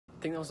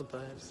think that was a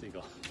bird.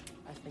 Seagull.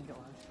 I think it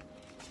was.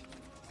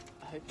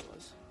 I hope it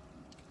was.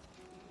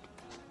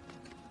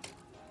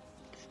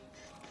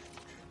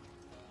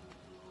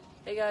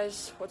 Hey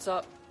guys, what's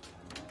up?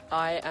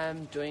 I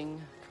am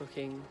doing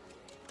cooking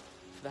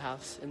for the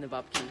house in the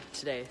barbecue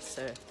today,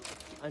 so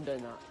I'm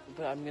doing that.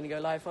 But I'm gonna go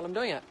live while I'm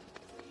doing it.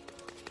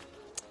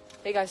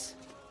 Hey guys.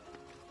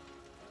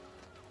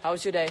 How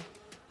was your day?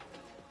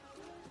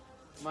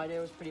 My day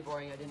was pretty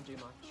boring, I didn't do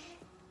much.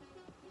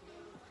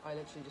 I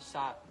literally just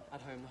sat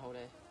at home the whole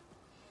day.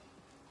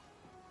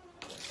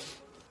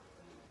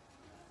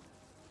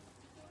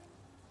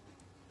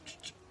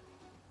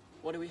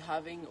 What are we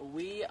having?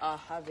 We are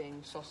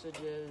having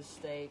sausages,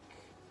 steak.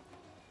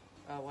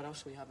 What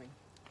else are we having?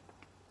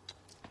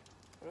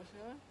 What else are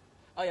we having?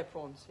 Oh yeah,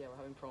 prawns. Yeah, we're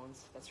having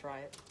prawns. That's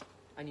right.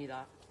 I knew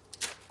that.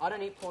 I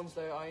don't eat prawns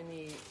though. I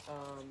only eat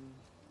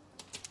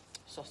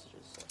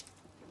sausages. So.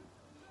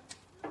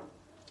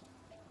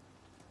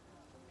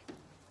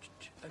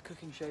 A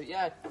cooking show.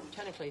 Yeah,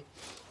 technically.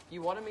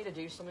 You wanted me to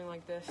do something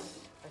like this,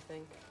 I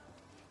think.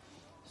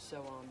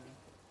 So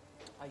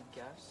I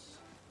guess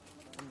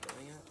I'm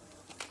doing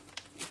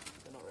it.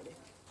 But not really.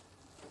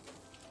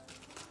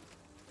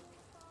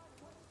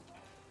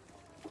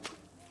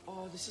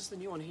 Oh, this is the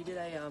new one. He did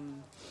a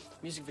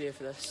music video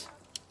for this.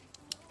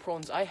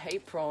 Prawns. I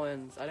hate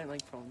prawns. I don't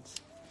like prawns.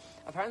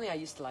 Apparently I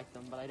used to like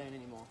them, but I don't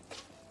anymore.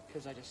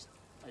 Because I just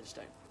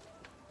don't.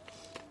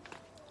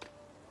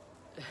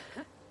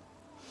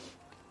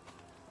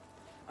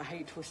 I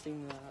hate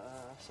twisting the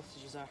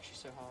sausages, are actually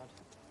so hard.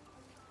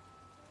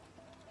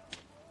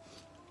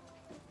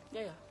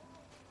 Yeah.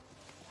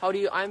 How old are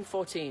you? I'm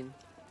 14.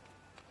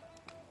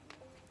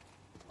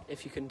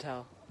 If you can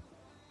tell.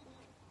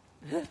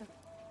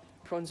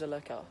 Prawns are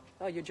lecker.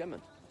 Oh, you're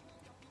German.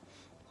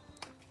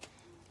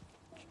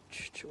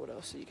 What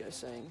else are you guys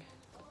saying?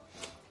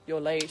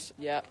 You're late.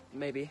 Yeah,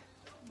 maybe.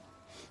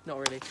 Not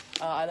really.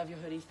 I love your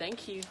hoodie.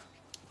 Thank you.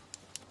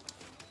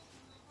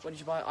 What did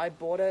you buy? I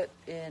bought it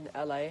in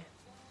LA.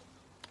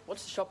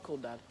 What's the shop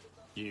called, Dad?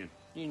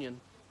 Union.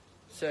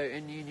 So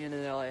in Union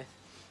in LA.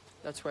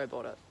 That's where I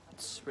bought it.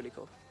 It's really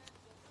cool.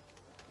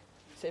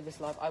 Save this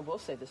live. I will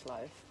save this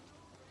live.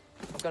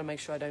 I've got to make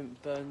sure I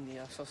don't burn the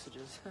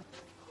sausages.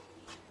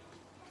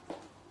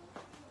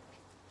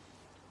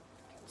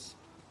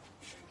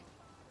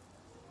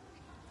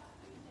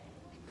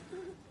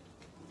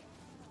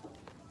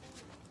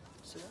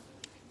 So,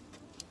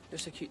 you're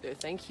so cute though.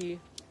 Thank you.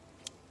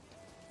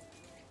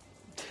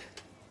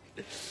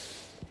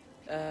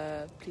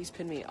 Please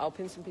pin me. I'll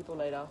pin some people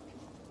later.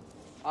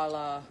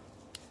 I'll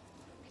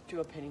do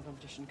a pinning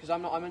competition because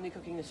I'm only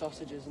cooking the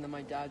sausages and then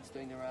my dad's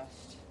doing the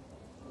rest.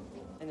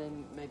 And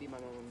then maybe my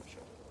mum, I'm not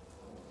sure.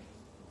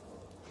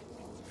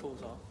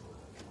 Fools are.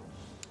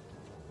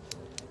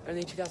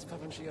 Only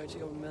 2,500 to go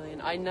to 1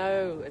 million. I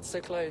know, it's so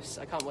close.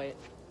 I can't wait.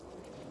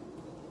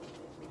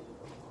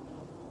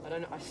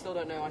 I still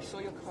don't know. I saw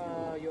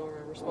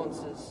your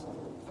responses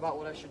about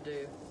what I should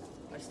do.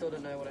 I still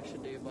don't know what I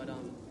should do, but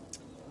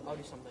I'll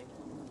do something.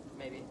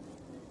 Maybe.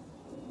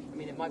 I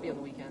mean, it might be on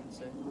the weekend,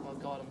 so... Oh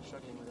god, I'm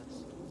struggling with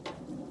this.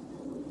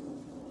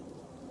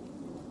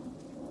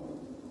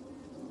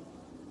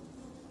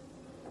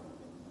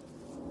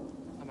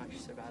 I'm actually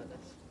so bad at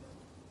this.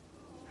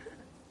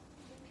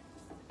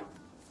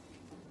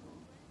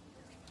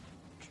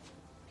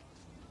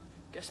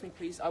 Guess me,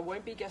 please. I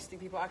won't be guesting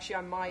people. Actually,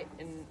 I might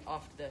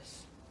after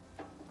this.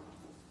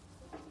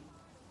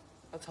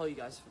 I'll tell you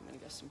guys if I'm going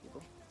to guest some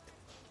people.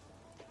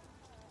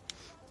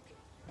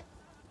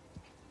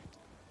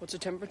 What's the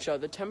temperature?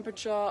 The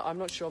temperature, I'm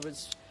not sure, but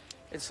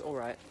it's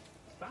alright.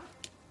 That?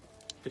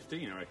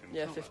 15, I reckon.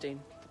 Yeah, 15.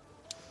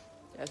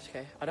 Yeah, it's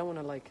okay. I don't want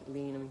to, like,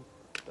 lean and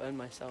burn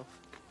myself.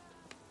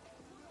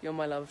 You're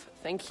my love.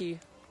 Thank you.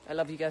 I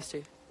love you guys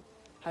too.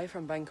 Hi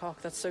from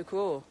Bangkok. That's so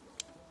cool.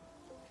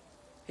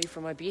 Hey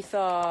from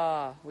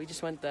Ibiza. We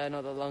just went there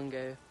not that long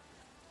ago.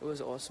 It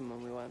was awesome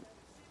when we went.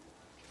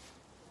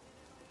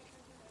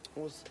 It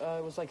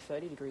was like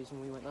 30 degrees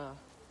when we went there.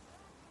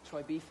 To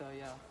Ibiza,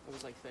 yeah. It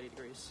was like 30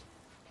 degrees.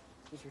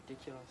 It was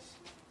ridiculous.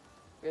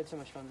 We had so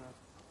much fun there.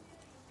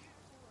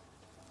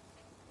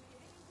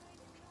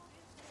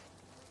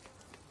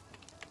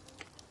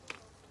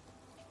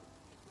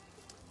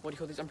 What do you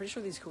call these? I'm pretty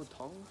sure these are called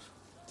tongs.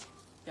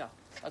 Yeah,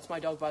 that's my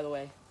dog, by the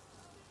way.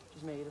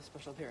 Just made a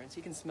special appearance.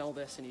 He can smell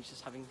this and he's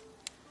just having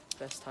the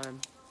best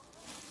time.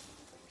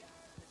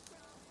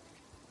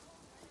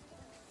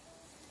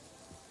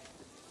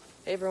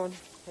 Hey everyone.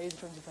 Hey, the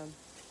Twenty Fan.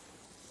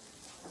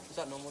 Is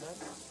that normal, Dad?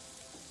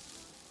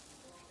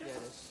 Yeah,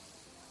 it is.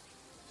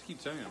 Just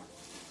keep telling him.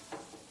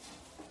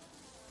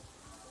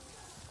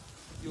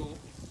 You're